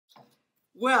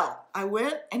Well, I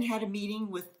went and had a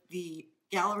meeting with the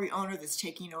gallery owner that's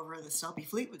taking over the Selby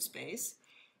Fleetwood space,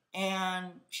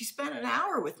 and she spent an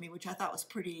hour with me, which I thought was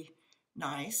pretty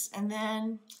nice. And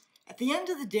then at the end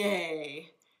of the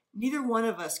day, neither one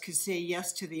of us could say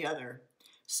yes to the other.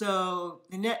 So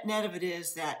the net of it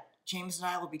is that James and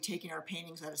I will be taking our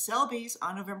paintings out of Selby's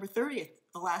on November 30th,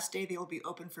 the last day they will be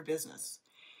open for business.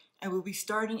 And we'll be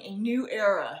starting a new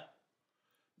era,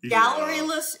 Yeah,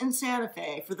 galleryless in Santa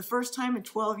Fe for the first time in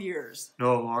 12 years.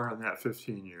 no longer than that,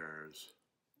 15 years.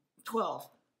 12.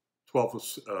 12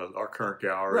 was our current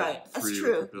gallery. Right, that's 3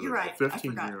 true. was You're right.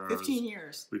 15 I forgot. years 15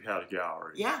 years. we've had a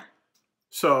gallery. Yeah.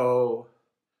 So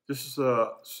this is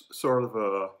a sort of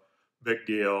a big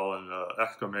deal and an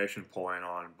exclamation point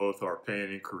on both our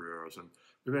painting careers. And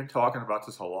we've been talking about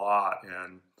this a lot.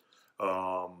 And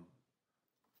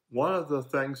one of the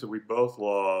things that we both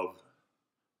love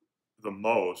the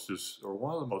most is, or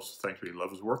one of the most things we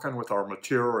love is working with our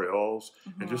materials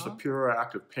and just a pure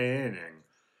act of painting.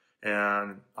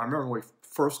 And I remember when we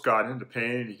first got into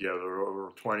painting together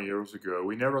over 20 years ago,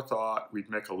 we never thought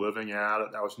we'd make a living at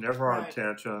it. That was never our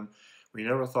intention. We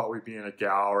never thought we'd be in a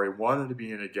gallery, wanted to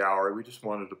be in a gallery. We just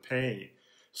wanted to paint.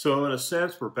 So in a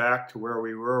sense, we're back to where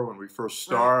we were when we first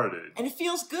started. Right. And it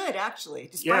feels good, actually,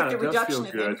 despite the reduction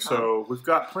of income. So we've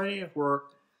got plenty of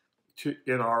work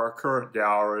in our current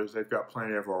galleries. They've got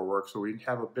plenty of our work. So we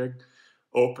have a big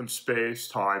open space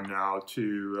time now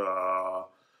to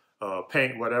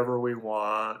paint whatever we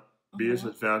want, be as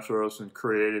adventurous and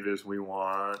creative as we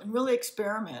want. And really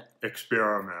experiment.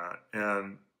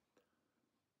 And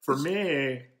for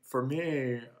me,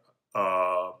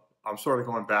 I'm sort of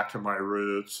going back to my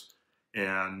roots.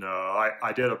 And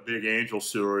I did a big angel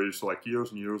series like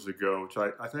years and years ago, which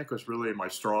I think was really my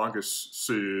strongest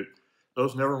suit.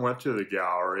 Those never went to the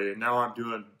gallery. And now I'm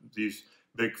doing these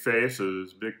big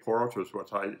faces, big portraits,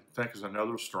 which I think is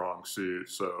another strong suit.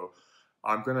 So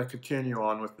I'm going to continue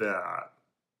on with that.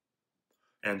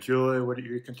 And Julie, what do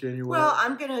you continue with? Well,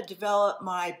 I'm going to develop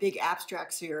my big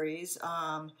abstract series.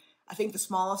 I think the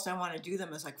smallest I want to do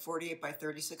them is like 48 by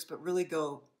 36, but really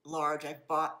go large. I've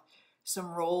bought some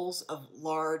rolls of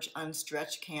large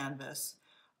unstretched canvas.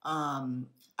 I'm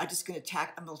going to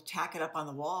tack it up on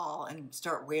the wall and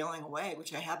start wailing away,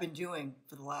 which I have been doing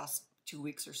for the last 2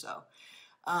 weeks or so.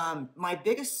 My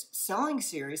biggest selling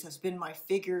series has been my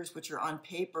figures, which are on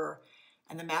paper,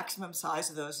 and the maximum size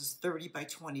of those is 30 by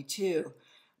 22.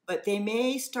 But they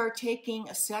may start taking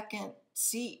a second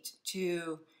seat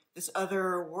to this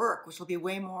other work, which will be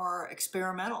way more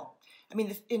experimental. I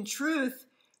mean, in truth,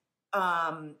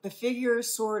 the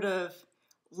figures sort of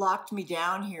locked me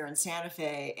down here in Santa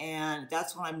Fe, and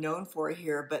that's what I'm known for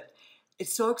here. But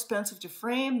it's so expensive to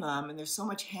frame them, and there's so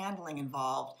much handling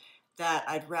involved that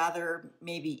I'd rather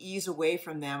maybe ease away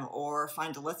from them or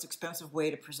find a less expensive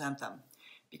way to present them,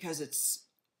 because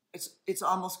it's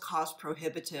almost cost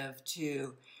prohibitive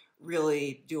to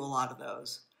really do a lot of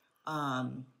those.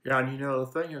 Yeah, and the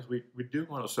thing is, we do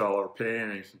want to sell our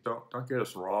paintings. Don't get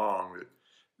us wrong.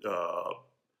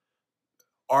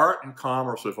 Art and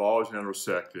commerce have always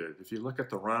intersected. If you look at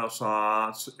the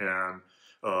Renaissance and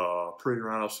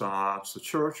pre-Renaissance, the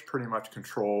church pretty much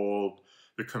controlled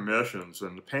the commissions,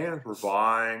 and the painters were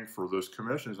vying for those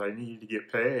commissions. They needed to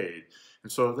get paid.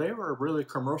 And so they were really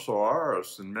commercial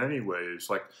artists in many ways.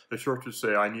 Like the church would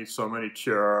say, I need so many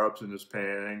cherubs in this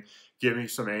painting, give me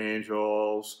some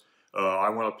angels, I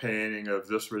want a painting of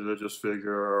this religious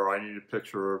figure, or I need a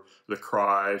picture of the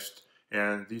Christ.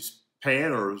 And these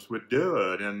painters would do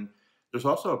it. And there's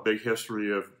also a big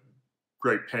history of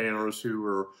great painters who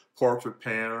were portrait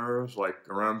painters, like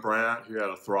Rembrandt, who had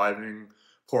a thriving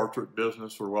portrait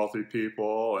business for wealthy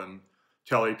people, and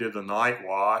till he did the Night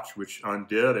Watch, which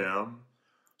undid him.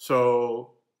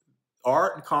 So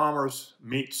art and commerce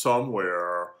meet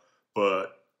somewhere,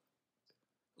 but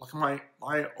like my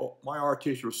art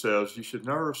teacher says, you should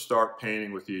never start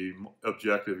painting with the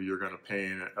objective you're going to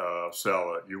paint,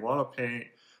 sell it. You want to paint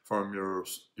from your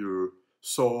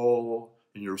soul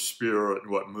and your spirit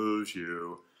and what moves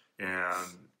you.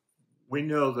 And we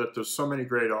know that there's so many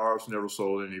great artists never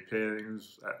sold any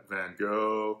paintings. Van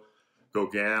Gogh,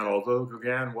 Gauguin, although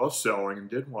Gauguin was selling and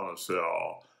did want to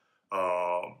sell.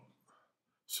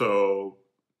 So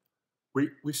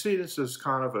we see this as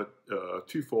kind of a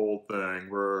twofold thing.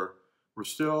 We're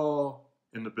still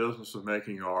in the business of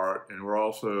making art, and we're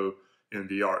also in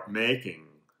the art making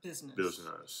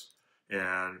business.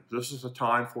 And this is a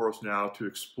time for us now to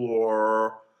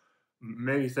explore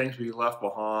maybe things we left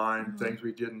behind, things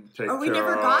we didn't take care of. We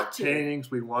never got to.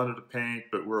 Paintings we wanted to paint,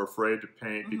 but we're afraid to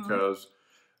paint because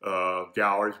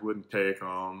galleries wouldn't take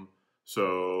them.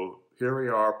 So here we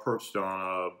are perched on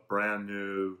a brand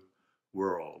new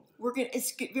world.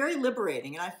 Very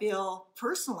liberating, and I feel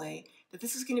personally that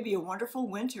this is going to be a wonderful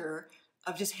winter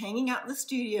of just hanging out in the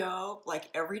studio like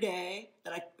every day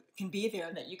that I can be there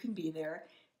and that you can be there,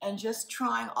 and just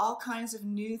trying all kinds of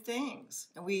new things.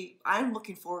 And I'm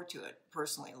looking forward to it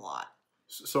personally a lot.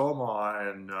 So am I,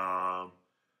 and uh,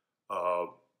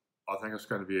 I think it's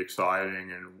going to be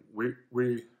exciting, and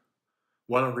we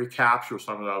want to recapture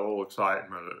some of that old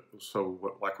excitement.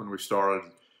 So, like when we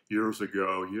started years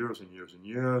ago, years and years and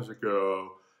years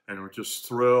ago, and we're just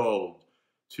thrilled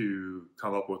to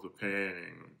come up with a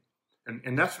painting.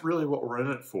 And that's really what we're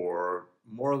in it for.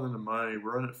 More than the money,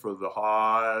 we're in it for the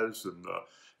highs and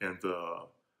the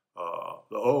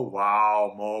oh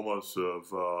wow moments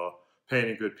of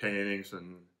painting good paintings,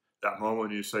 and that moment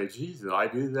when you say, "Geez, did I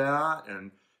do that?"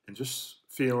 and just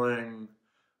feeling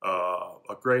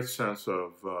a great sense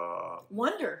of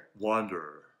Wonder,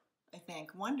 wonder. I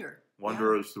think. Wonder.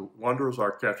 Wonder Yeah. is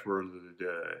our catchword of the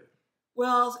day.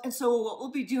 Well, and so what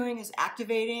we'll be doing is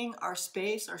activating our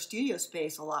space, our studio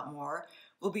space, a lot more.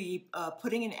 We'll be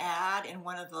putting an ad in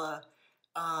one of the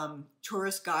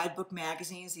tourist guidebook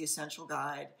magazines, The Essential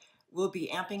Guide. We'll be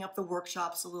amping up the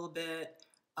workshops a little bit.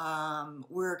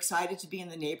 We're excited to be in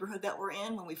the neighborhood that we're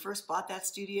in. When we first bought that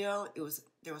studio,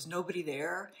 there was nobody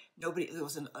there. Nobody. There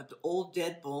was an old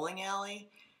dead bowling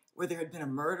alley where there had been a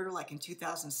murder, like in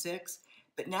 2006.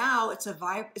 But now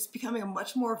it's becoming a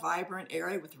much more vibrant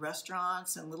area with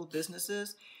restaurants and little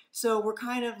businesses. So we're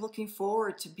kind of looking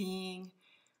forward to being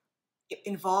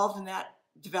involved in that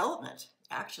development.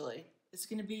 Actually, it's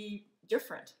going to be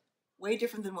different, way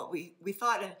different than what we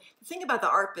thought. And the thing about the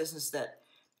art business that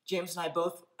James and I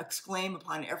both exclaim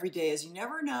upon every day is you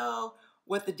never know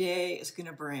what the day is going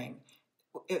to bring.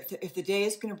 If the day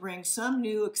is going to bring some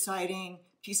new exciting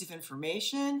piece of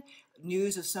information,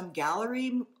 news of some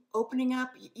gallery opening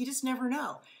up, you just never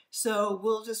know. So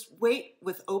we'll just wait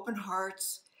with open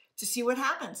hearts to see what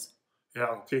happens. Yeah,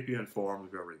 I'll keep you informed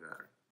of everything.